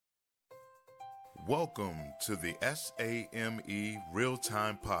Welcome to the SAME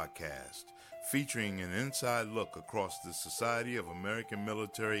Real-Time Podcast, featuring an inside look across the Society of American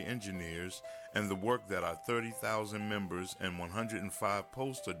Military Engineers and the work that our 30,000 members and 105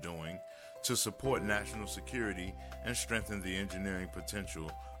 posts are doing to support national security and strengthen the engineering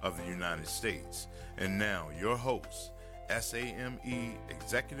potential of the United States. And now, your host, SAME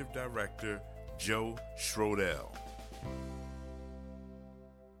Executive Director Joe Schrodel.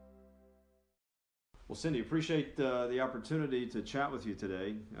 Well, Cindy, appreciate the opportunity to chat with you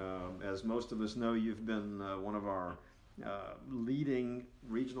today. As most of us know, you've been one of our leading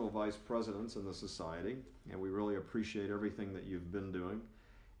regional vice presidents in the Society, and we really appreciate everything that you've been doing,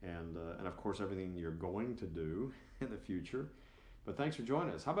 and of course everything you're going to do in the future. But thanks for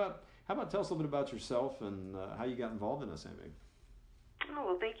joining us. How about tell us a little bit about yourself and how you got involved in SAME? Oh,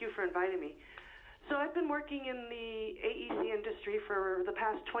 well, thank you for inviting me. So I've been working in the AEC industry for the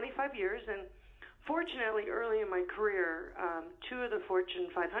past 25 years, and fortunately, early in my career, two of the Fortune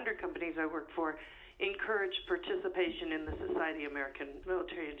 500 companies I worked for encouraged participation in the Society of American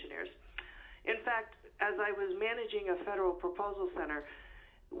Military Engineers. In fact, as I was managing a federal proposal center,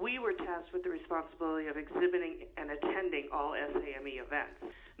 we were tasked with the responsibility of exhibiting and attending all SAME events.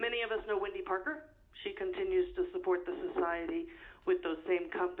 Many of us know Wendy Parker. She continues to support the Society with those same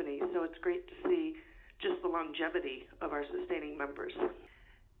companies, so it's great to see just the longevity of our sustaining members.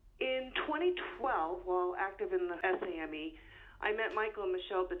 In 2012, while active in the SAME, I met Michael and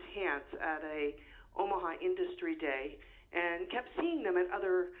Michelle Batance at a Omaha Industry Day and kept seeing them at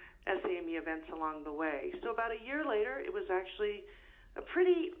other SAME events along the way. So about a year later, it was actually a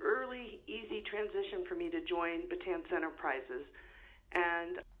pretty early, easy transition for me to join Batance Enterprises.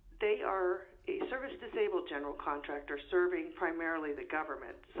 And they are a service-disabled general contractor serving primarily the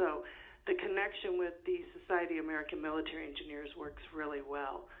government. So the connection with the Society of American Military Engineers works really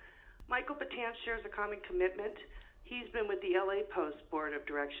well. Michael Batance shares a common commitment. He's been with the LA Post Board of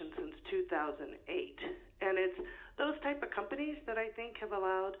Direction since 2008. And it's those type of companies that I think have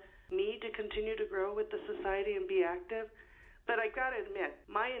allowed me to continue to grow with the Society and be active. But I got to admit,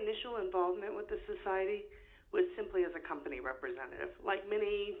 my initial involvement with the Society was simply as a company representative. Like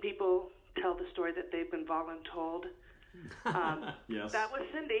many people tell the story that they've been voluntold. Yes. That was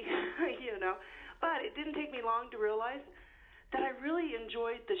Cindy, But it didn't take me long to realize that I really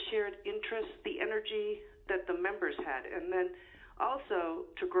enjoyed the shared interest, the energy that the members had, and then also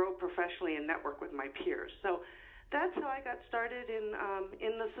to grow professionally and network with my peers. So that's how I got started in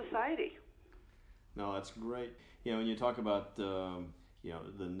the Society. No, that's great. When you talk about the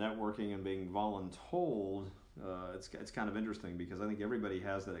networking and being voluntold, it's kind of interesting because I think everybody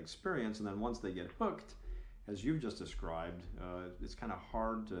has that experience, and then once they get hooked, as you've just described, it's kind of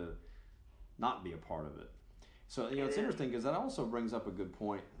hard to not be a part of it. So, it's interesting because that also brings up a good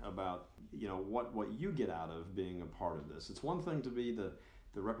point about, what you get out of being a part of this. It's one thing to be the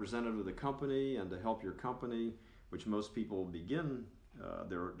representative of the company and to help your company, which most people begin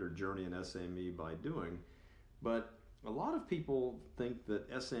their journey in SAME by doing. But a lot of people think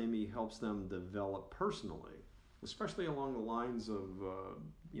that SAME helps them develop personally, especially along the lines of,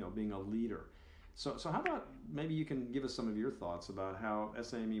 being a leader. So how about maybe you can give us some of your thoughts about how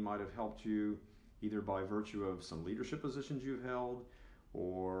SAME might have helped you either by virtue of some leadership positions you've held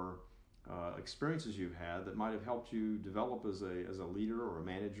or experiences you've had that might have helped you develop as a leader or a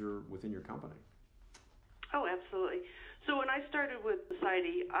manager within your company. Oh, absolutely. So when I started with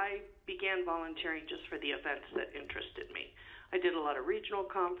Society, I began volunteering just for the events that interested me. I did a lot of regional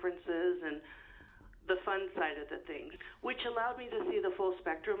conferences and the fun side of the things, which allowed me to see the full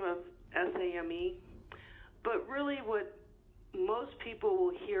spectrum of SAME. But really what most people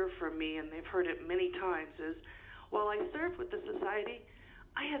will hear from me, and they've heard it many times, is while I served with the Society,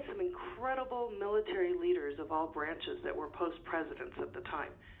 I had some incredible military leaders of all branches that were post-presidents at the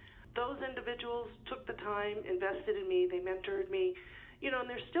time. Those individuals took the time, invested in me, they mentored me, and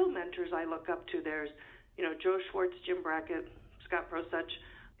there's still mentors I look up to. There's, Joe Schwartz, Jim Brackett, Scott Prosuch,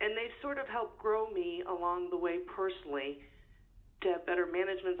 and they've sort of helped grow me along the way personally to have better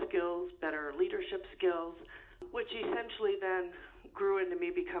management skills, better leadership skills, which essentially then grew into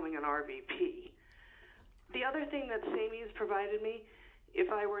me becoming an RVP. The other thing that SAME has provided me,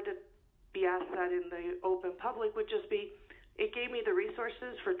 if I were to be asked that in the open public, would just be, it gave me the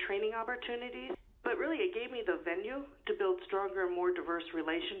resources for training opportunities, but really it gave me the venue to build stronger and more diverse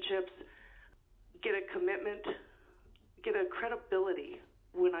relationships, get a commitment, get a credibility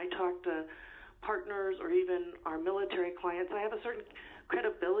when I talk to partners or even our military clients. I have a certain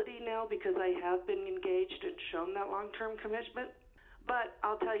credibility now because I have been engaged and shown that long-term commitment. But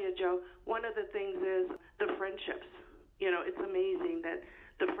I'll tell you, Joe, one of the things is the friendships. It's amazing that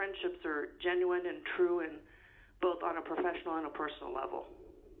the friendships friendships are genuine and true, and both on a professional and a personal level.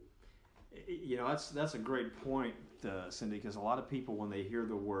 You know, that's a great point, Cindy, because a lot of people, when they hear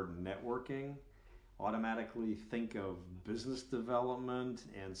the word networking, automatically think of business development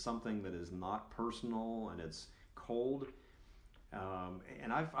and something that is not personal and it's cold.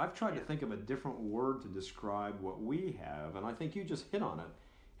 And I've tried to think of a different word to describe what we have, and I think you just hit on it,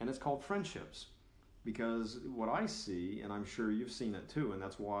 and it's called friendships. Because what I see, and I'm sure you've seen it too, and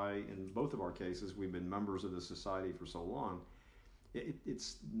that's why in both of our cases we've been members of the society for so long,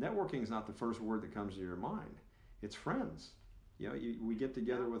 it's networking is not the first word that comes to your mind. It's friends. You know, we get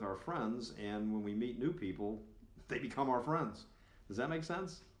together with our friends, and when we meet new people, they become our friends. Does that make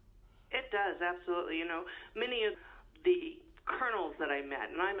sense? It does, absolutely. You know, many of the colonels that I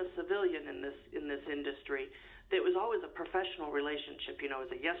met, and I'm a civilian in this industry, it was always a professional relationship. You know, it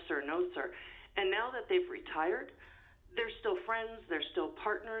was a yes sir, no sir. And now that they've retired, they're still friends, they're still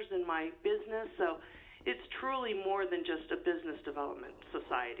partners in my business. So it's truly more than just a business development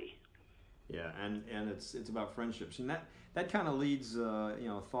society. Yeah, and it's about friendships, and that kind of leads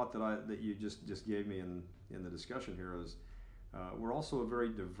a thought that you just gave me in the discussion here is we're also a very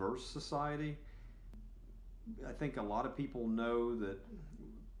diverse society. I think a lot of people know that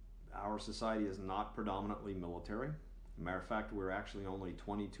our society is not predominantly military. Matter of fact, we're actually only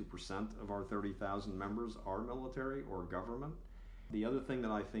 22% of our 30,000 members are military or government. The other thing that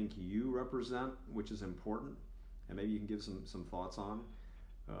I think you represent, which is important, and maybe you can give some thoughts on,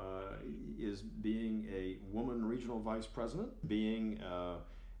 is being a woman regional vice president, being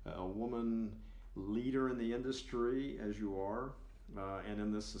a woman leader in the industry as you are, and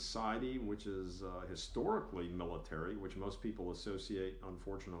in this society which is historically military, which most people associate,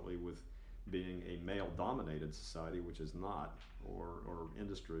 unfortunately, with being a male-dominated society, which is not, or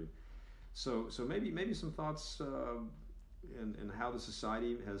industry. So maybe some thoughts in how the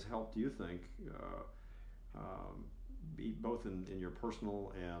society has helped you think, be both in your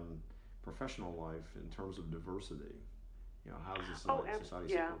personal and professional life in terms of diversity. You know, how does the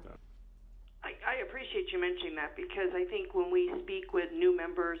society support that? I appreciate you mentioning that, because I think when we speak with new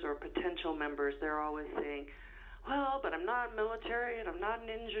members or potential members, they're always saying, well, but I'm not military and I'm not an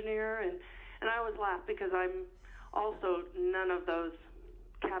engineer, and I always laugh because I'm also none of those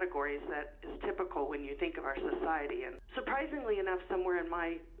categories that is typical when you think of our society. And surprisingly enough, somewhere in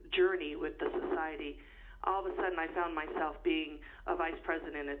my journey with the society, all of a sudden I found myself being a vice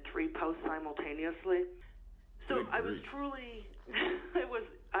president at 3 posts simultaneously. So I was truly,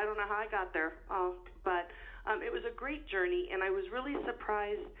 I don't know how I got there, but it was a great journey, and I was really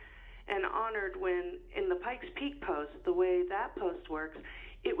surprised and honored when in the Pikes Peak post, the way that post works,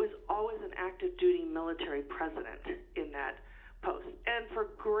 it was always an active duty military president in that post, and for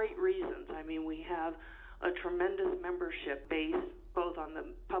great reasons. I mean, we have a tremendous membership base, both on the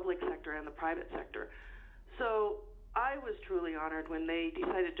public sector and the private sector. So I was truly honored when they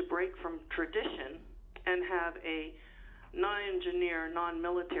decided to break from tradition and have a non-engineer,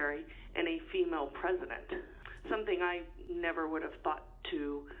 non-military, and a female president, something I never would have thought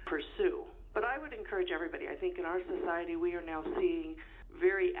to pursue. But I would encourage everybody. I think in our society we are now seeing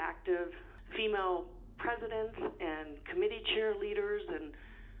very active female presidents and committee chair leaders, and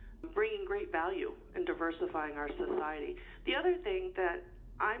bringing great value in diversifying our society. The other thing that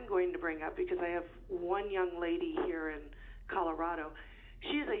I'm going to bring up, because I have one young lady here in Colorado,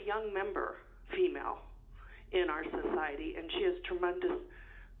 she's a young member, female, in our society, and she has tremendous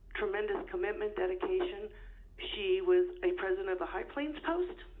commitment, dedication. She was a president of the High Plains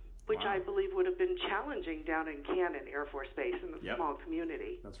Post, which I believe would have been challenging down in Cannon Air Force Base in a small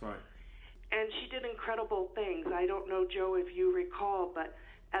community. That's right. And she did incredible things. I don't know, Joe, if you recall, but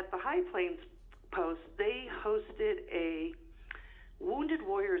at the High Plains Post, they hosted a Wounded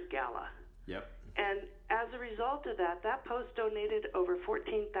Warriors Gala. Yep. And as a result of that, that post donated over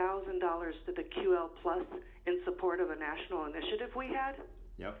 $14,000 to the QL Plus in support of a national initiative we had.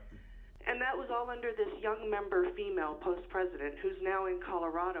 Yep. And that was all under this young member female post president who's now in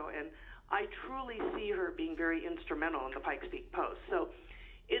Colorado. And I truly see her being very instrumental in the Pikes Peak Post. So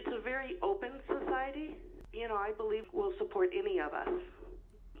it's a very open society. You know, I believe will support any of us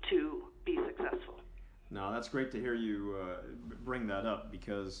to be successful. No, that's great to hear you bring that up,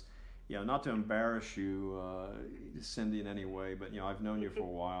 because, you know, not to embarrass you, Cindy, in any way, but, you know, I've known you for a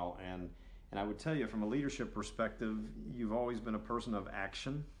while, and I would tell you from a leadership perspective, you've always been a person of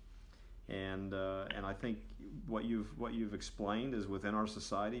action, and I think what you've explained is within our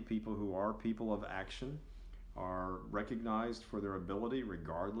society, people who are people of action are recognized for their ability,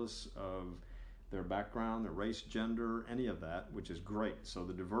 regardless of their background, their race, gender, any of that, which is great. So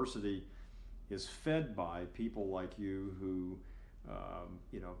the diversity is fed by people like you who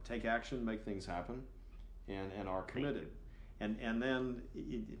take action, make things happen, and are committed. And then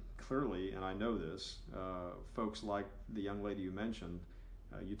clearly, and I know this, folks like the young lady you mentioned,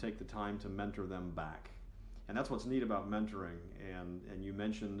 you take the time to mentor them back. And that's what's neat about mentoring. And you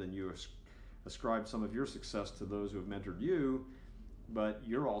mentioned and you ascribed some of your success to those who have mentored you, but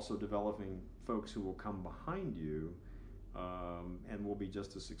you're also developing folks who will come behind you and will be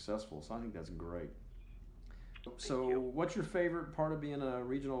just as successful. So I think that's great. So what's your favorite part of being a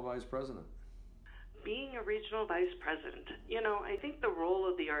regional vice president? Being a regional vice president, I think the role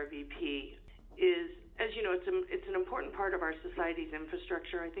of the RVP is, as you know, it's an important part of our society's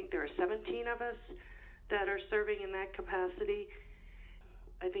infrastructure. I think there are 17 of us that are serving in that capacity.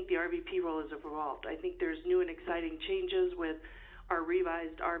 I think the RVP role has evolved. I think there's new and exciting changes with our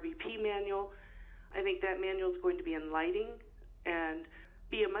revised RVP manual. I think that manual is going to be enlightening and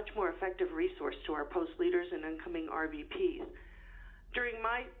be a much more effective resource to our post leaders and incoming RVPs. During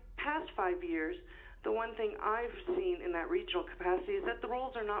my past 5 years, the one thing I've seen in that regional capacity is that the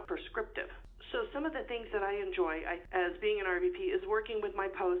roles are not prescriptive. So some of the things that I enjoy as being an RVP is working with my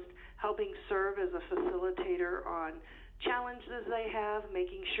post, helping serve as a facilitator on challenges they have,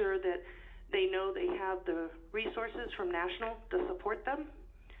 making sure that they know they have the resources from national to support them,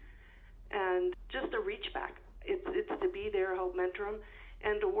 and just a reach back. It's to be there, help mentor them,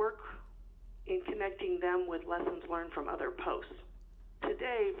 and to work in connecting them with lessons learned from other posts.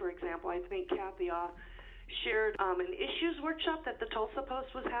 Today, for example, I think Kathy shared an issues workshop that the Tulsa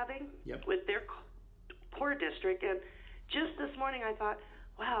Post was having with their core district. And just this morning I thought,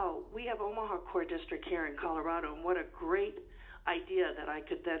 wow, we have Omaha Core District here in Colorado, and what a great idea that I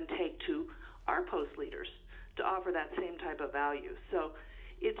could then take to our post leaders to offer that same type of value. So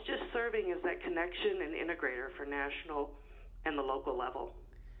it's just serving as that connection and integrator for national and the local level.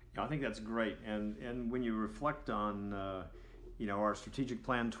 Yeah, I think that's great. And when you reflect on our strategic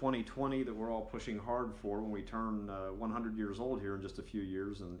plan 2020 that we're all pushing hard for when we turn 100 years old here in just a few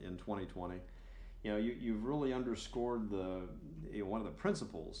years in 2020, you've really underscored one of the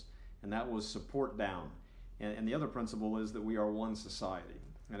principles, and that was support down. And the other principle is that we are one society.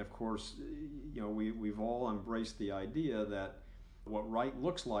 And of course, we've all embraced the idea that what right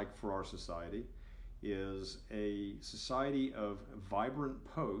looks like for our society is a society of vibrant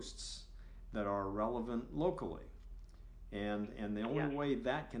posts that are relevant locally. And the only way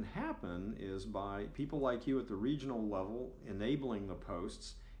that can happen is by people like you at the regional level enabling the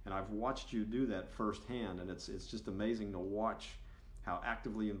posts. And I've watched you do that firsthand, and it's just amazing to watch how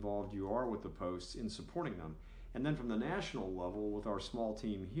actively involved you are with the posts in supporting them. And then from the national level, with our small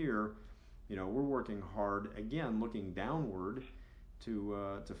team here, we're working hard, again, looking downward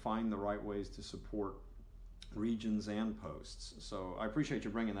to find the right ways to support regions and posts. So I appreciate you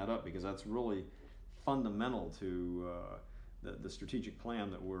bringing that up, because that's really fundamental to the strategic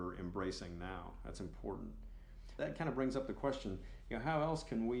plan that we're embracing now. That's important. That kind of brings up the question, how else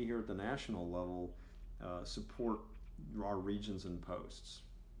can we here at the national level support our regions and posts?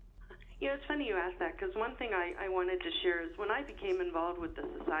 It's funny you asked that, because one thing I wanted to share is when I became involved with the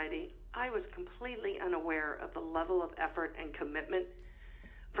society, I was completely unaware of the level of effort and commitment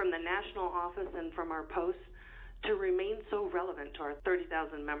from the national office and from our posts to remain so relevant to our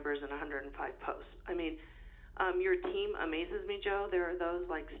 30,000 members and 105 posts. I mean, your team amazes me, Joe. There are those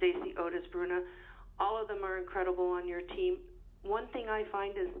like Stacy, Otis, Bruna. All of them are incredible on your team. One thing I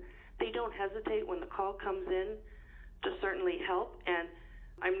find is they don't hesitate when the call comes in to certainly help. And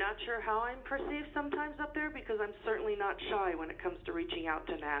I'm not sure how I'm perceived sometimes up there, because I'm certainly not shy when it comes to reaching out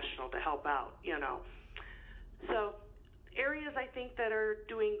to national to help out, So areas I think that are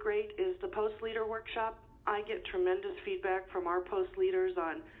doing great is the post leader workshop. I get tremendous feedback from our post leaders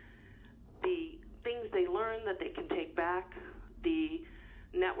on the things they learn that they can take back, the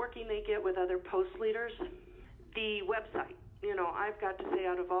networking they get with other post leaders, the website. I've got to say,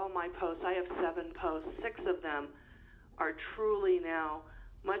 out of all my posts, I have 7 posts. 6 of them are truly now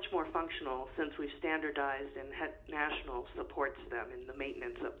much more functional since we've standardized and had national supports them in the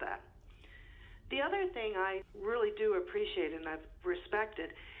maintenance of that. The other thing I really do appreciate and I've respected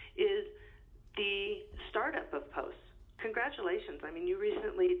is the startup of posts. Congratulations. I mean, you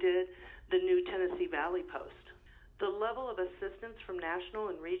recently did the new Tennessee Valley Post. The level of assistance from national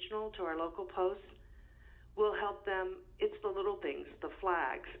and regional to our local posts will help them. It's the little things, the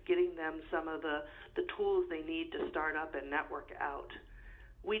flags, getting them some of the tools they need to start up and network out.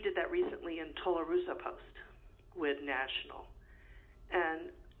 We did that recently in Tularosa Post with national. And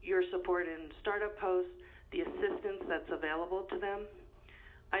your support in startup posts, the assistance that's available to them,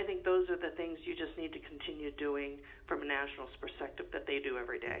 I think those are the things you just need to continue doing from a national's perspective that they do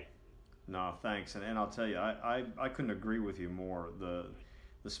every day. No, thanks. And I'll tell you, I couldn't agree with you more.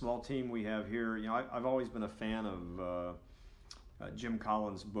 The small team we have here, I've always been a fan of Jim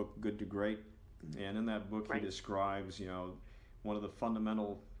Collins' book, Good to Great. And in that book, Right. he describes, one of the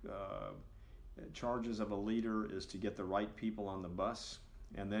fundamental charges of a leader is to get the right people on the bus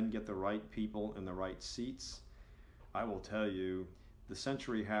and then get the right people in the right seats. I will tell you, the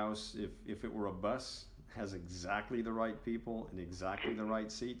Century House, if it were a bus, has exactly the right people and exactly the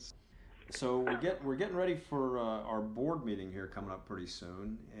right seats. So we're getting ready for our board meeting here coming up pretty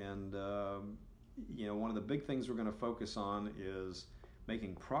soon, and one of the big things we're going to focus on is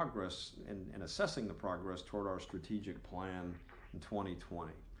making progress and assessing the progress toward our strategic plan in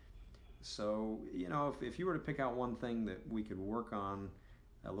 2020. So if you were to pick out one thing that we could work on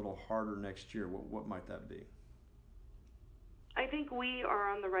a little harder next year, what might that be? I think we are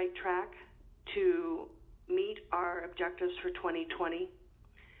on the right track to meet our objectives for 2020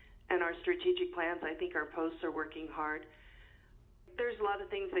 and our strategic plans. I think our posts are working hard. There's a lot of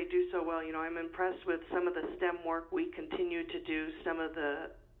things they do so well. I'm impressed with some of the STEM work we continue to do,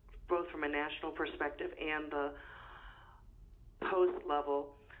 both from a national perspective and the post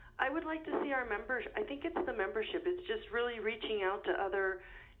level. I would like to see our members, I think it's the membership. It's just really reaching out to other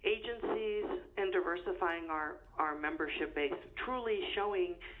agencies and diversifying our membership base, truly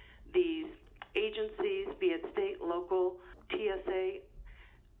showing these agencies, be it state, local, TSA,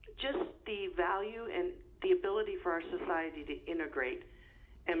 just the value and the ability for our society to integrate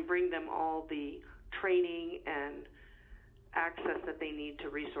and bring them all the training and access that they need to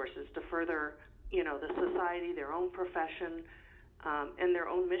resources to further, the society, their own profession, and their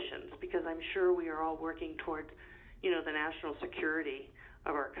own missions, because I'm sure we are all working toward, the national security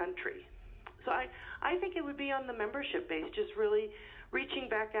of our country. So I think it would be on the membership base, just really reaching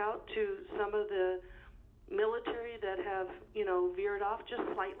back out to some of the military that have, veered off just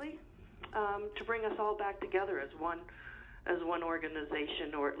slightly, to bring us all back together as one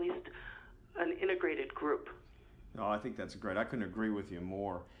organization, or at least an integrated group. No, I think that's great. I couldn't agree with you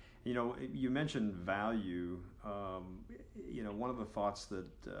more. You mentioned value. One of the thoughts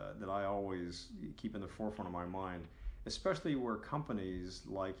that I always keep in the forefront of my mind, especially where companies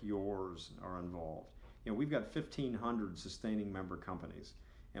like yours are involved. We've got 1,500 sustaining member companies,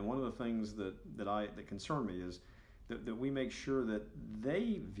 and one of the things that concern me is that we make sure that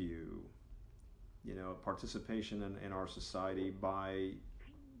they view, participation in our society by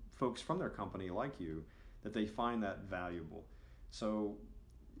folks from their company like you, that they find that valuable. So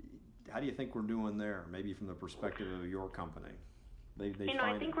how do you think we're doing there, maybe from the perspective of your company?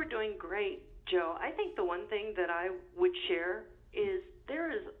 I think we're doing great, Joe. I think the one thing that I would share is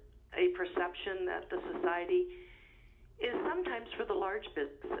there is a perception that the society is sometimes for the large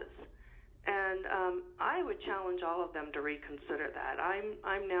businesses. And I would challenge all of them to reconsider that.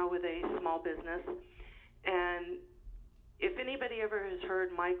 I'm now with a small business, and if anybody ever has heard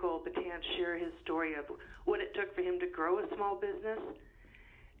Michael Batanz share his story of what it took for him to grow a small business,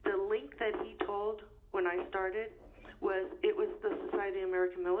 the link that he told when I started was the Society of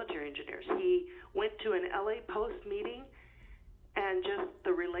American Military Engineers. He went to an LA Post meeting, and just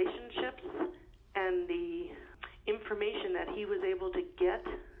the relationships and the information that he was able to get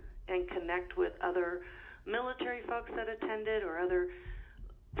and connect with other military folks that attended or other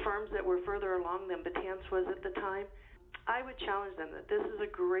firms that were further along than Batanz was at the time. I would challenge them that this is a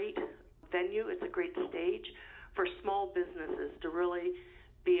great venue, it's a great stage for small businesses to really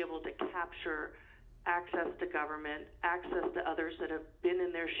be able to capture access to government, access to others that have been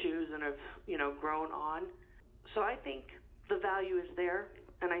in their shoes and have, grown on. So I think the value is there,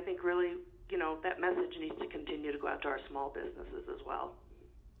 and I think really, that message needs to continue to go out to our small businesses as well.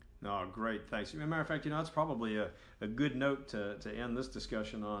 No, great, thanks. As a matter of fact, it's probably a good note to end this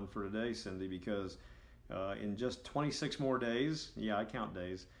discussion on for today, Cindy, because in just 26 more days, I count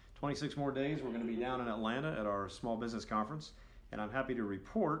days, 26 more days, we're going to be down in Atlanta at our small business conference. And I'm happy to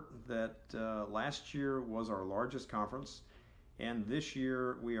report that last year was our largest conference, and this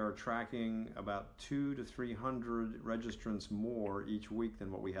year we are tracking about 200 to 300 registrants more each week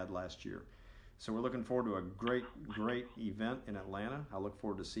than what we had last year. So we're looking forward to a great event in Atlanta. I look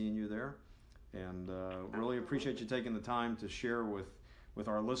forward to seeing you there, and really appreciate you taking the time to share with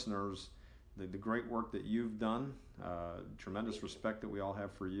our listeners the great work that you've done. Tremendous respect that we all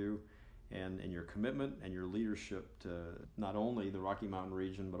have for you. And your commitment and your leadership to not only the Rocky Mountain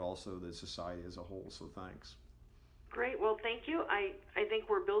region, but also the society as a whole. So thanks. Great. Well, thank you. I think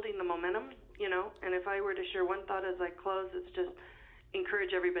we're building the momentum, and if I were to share one thought as I close, it's just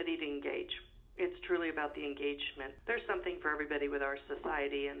encourage everybody to engage. It's truly about the engagement. There's something for everybody with our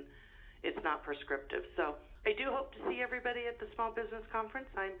society, and it's not prescriptive. So I do hope to see everybody at the Small Business Conference.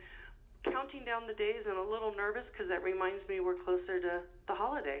 I'm counting down the days and a little nervous because that reminds me we're closer to the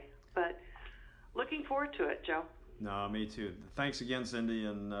holiday. But looking forward to it, Joe. No, me too. Thanks again, Cindy,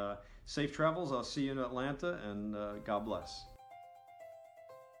 and safe travels. I'll see you in Atlanta, and God bless.